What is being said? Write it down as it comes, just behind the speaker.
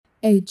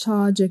A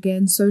charge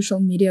against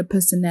social media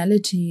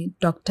personality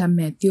Dr.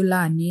 Matthew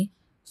Lani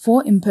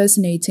for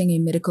impersonating a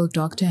medical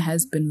doctor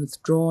has been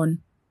withdrawn.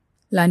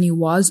 Lani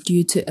was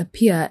due to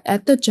appear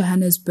at the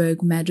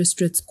Johannesburg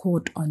Magistrates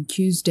Court on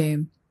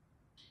Tuesday.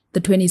 The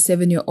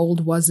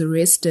 27-year-old was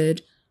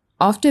arrested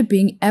after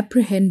being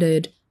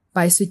apprehended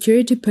by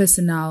security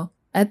personnel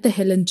at the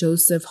Helen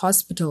Joseph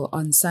Hospital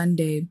on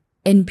Sunday.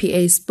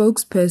 NPA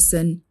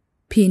spokesperson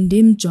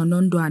Pindim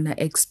Jonondwana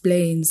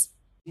explains.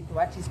 With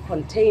what is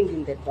contained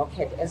in the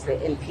docket as the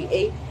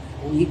NPA,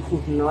 we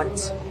could not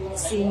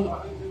see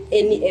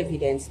any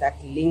evidence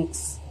that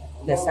links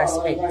the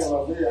suspect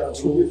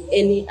to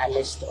any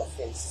alleged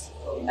offense.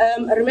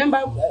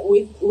 Remember,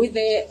 with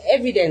the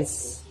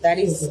evidence that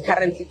is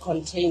currently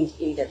contained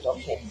in the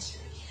docket,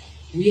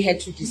 we had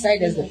to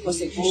decide as the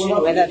prosecution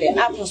whether there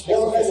are prospects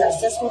of a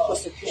successful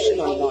prosecution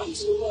or not.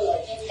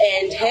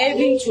 And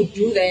having to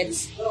do that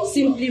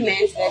simply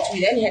meant that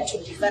we then had to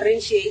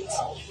differentiate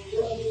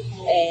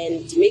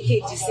and make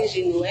a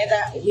decision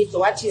whether with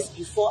what is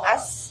before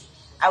us,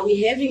 are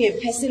we having a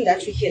person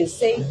that we can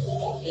say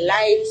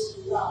lied,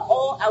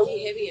 or are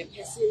we having a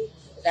person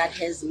that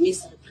has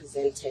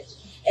misrepresented?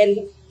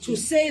 And to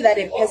say that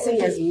a person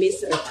has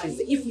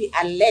misrepresented, if we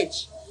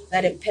allege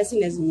that a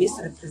person has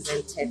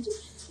misrepresented,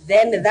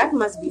 then that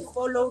must be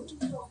followed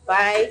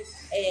by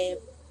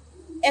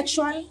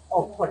actual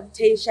or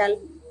potential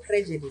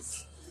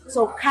prejudice.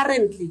 So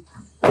currently,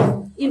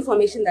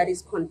 information that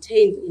is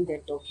contained in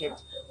the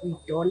docket, we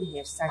don't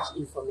have such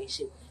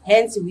information.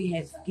 Hence, we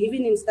have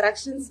given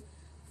instructions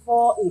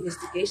for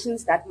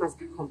investigations that must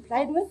be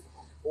complied with.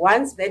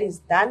 Once that is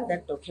done,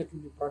 that docket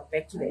will be brought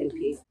back to the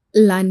NPA.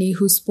 Lani,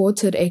 who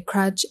sported a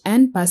crutch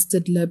and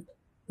busted lip,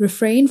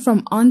 refrained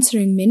from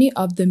answering many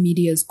of the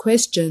media's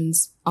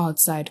questions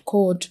outside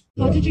court.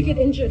 How did you get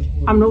injured?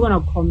 I'm not going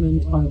to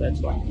comment on that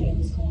one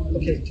yet.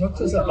 Okay, talk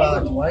to us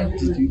about why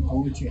did you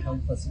go to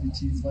health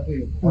facilities?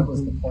 What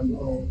was the point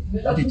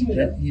there? How did you get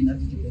in? How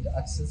did you get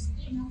access?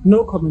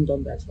 No comment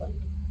on that one.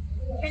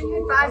 Can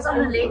you advise on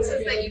the letters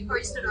that you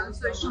posted on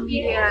social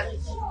media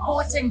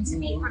purporting to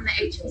be from the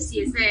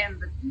HPCSA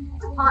and the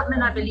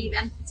department, I believe,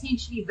 and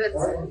potentially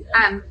VITS,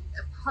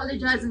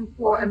 apologizing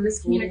for a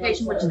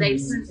miscommunication which they've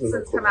since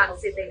come out and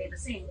said they never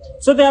sent?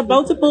 So there are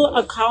multiple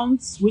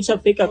accounts which are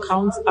fake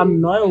accounts. I'm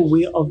not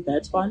aware of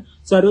that one.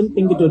 So I don't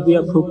think it would be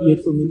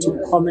appropriate for me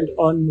to comment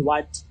on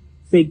what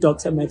fake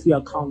Dr. Matthew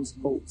accounts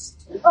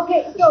post.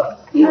 Okay, so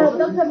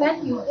Dr.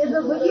 Matthew, is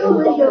a video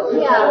where your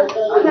peer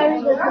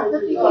carried a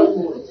certificate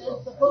which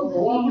is supposed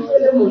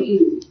to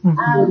be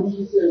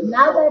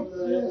now that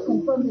you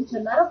confirmed that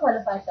you're not a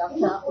qualified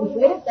doctor,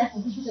 where did that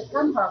certificate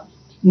come from?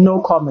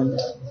 No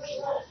comment.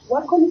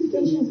 What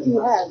qualifications do you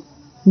have?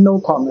 No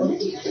comment.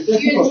 Do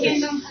you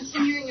intend on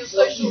continuing your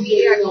social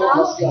media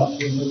accounts?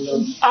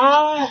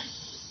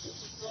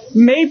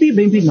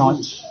 Maybe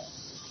not.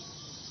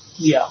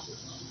 Yeah.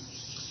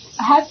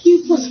 Have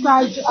you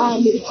prescribed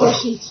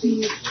medication to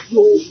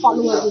your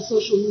followers on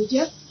social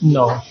media?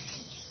 No.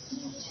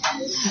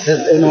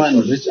 Has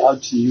anyone reached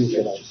out to you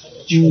for that?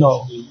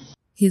 No.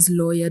 His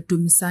lawyer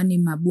Dumisani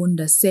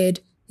Mabunda said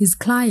his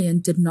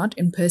client did not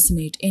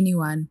impersonate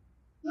anyone.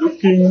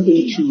 Looking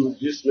into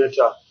this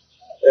matter,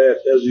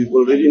 as we've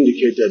already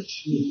indicated,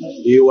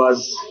 he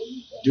was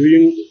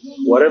doing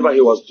whatever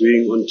he was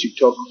doing on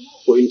TikTok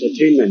for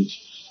entertainment.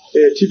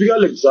 A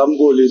typical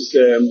example is,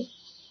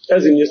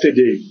 as in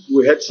yesterday,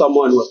 we had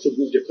someone who was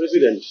talking to the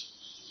president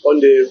on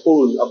the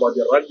phone about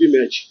the rugby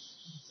match.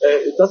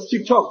 That's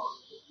TikTok,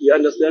 you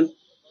understand?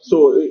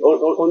 So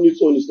on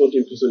its own, it's not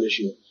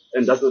impersonation,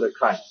 and that's not a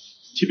crime.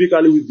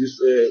 Typically with this,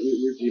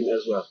 with him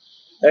as well.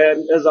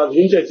 And as I've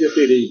hinted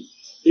yesterday,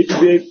 it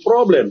would be a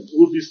problem.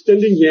 We'll be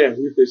standing here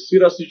with a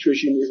serious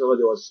situation if ever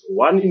there was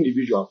one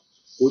individual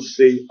who would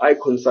say, I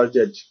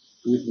consulted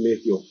with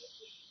Matthew.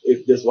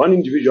 If there's one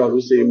individual who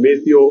say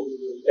Matthew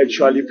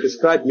actually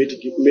prescribed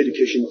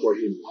medication for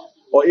him,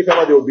 or if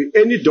ever there will be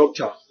any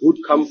doctor who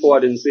would come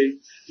forward and say,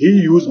 he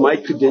used my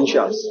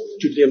credentials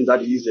to claim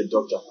that he is a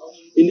doctor.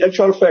 In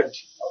actual fact,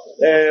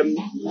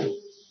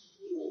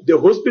 the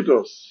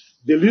hospitals,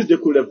 the least they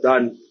could have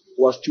done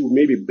was to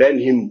maybe ban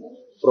him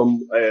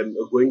from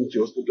going to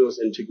hospitals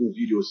and taking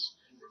videos.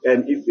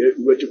 And if they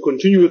were to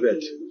continue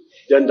that,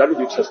 then that would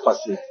be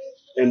trespassing,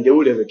 and they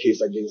would have a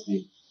case against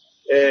him.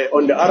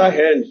 On the other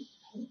hand,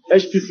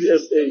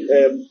 HPCSA,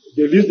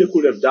 the least they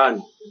could have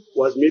done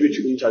was maybe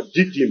to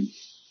interdict him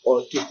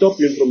or to stop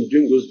him from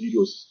doing those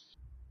videos.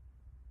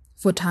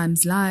 For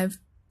Times Live,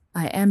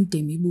 I am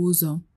Demi Buzo.